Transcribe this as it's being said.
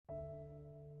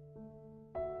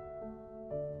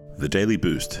The Daily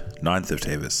Boost, 9th of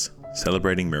Teves,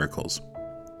 celebrating miracles.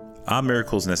 Are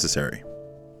miracles necessary?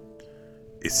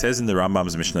 It says in the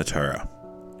Rambam's Mishnah Torah,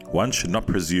 one should not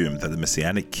presume that the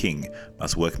Messianic king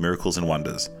must work miracles and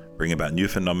wonders, bring about new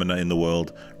phenomena in the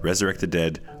world, resurrect the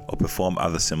dead, or perform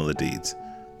other similar deeds.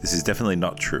 This is definitely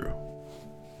not true.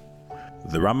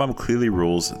 The Rambam clearly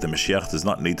rules that the Mashiach does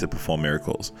not need to perform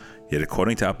miracles, yet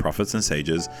according to our prophets and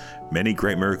sages, many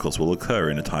great miracles will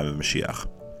occur in a time of Mashiach.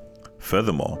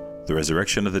 Furthermore, the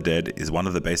resurrection of the dead is one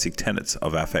of the basic tenets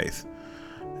of our faith.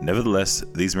 Nevertheless,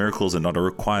 these miracles are not a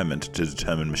requirement to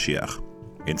determine Mashiach.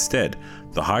 Instead,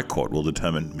 the High Court will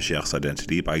determine Mashiach's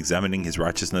identity by examining his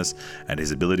righteousness and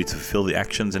his ability to fulfill the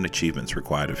actions and achievements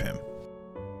required of him.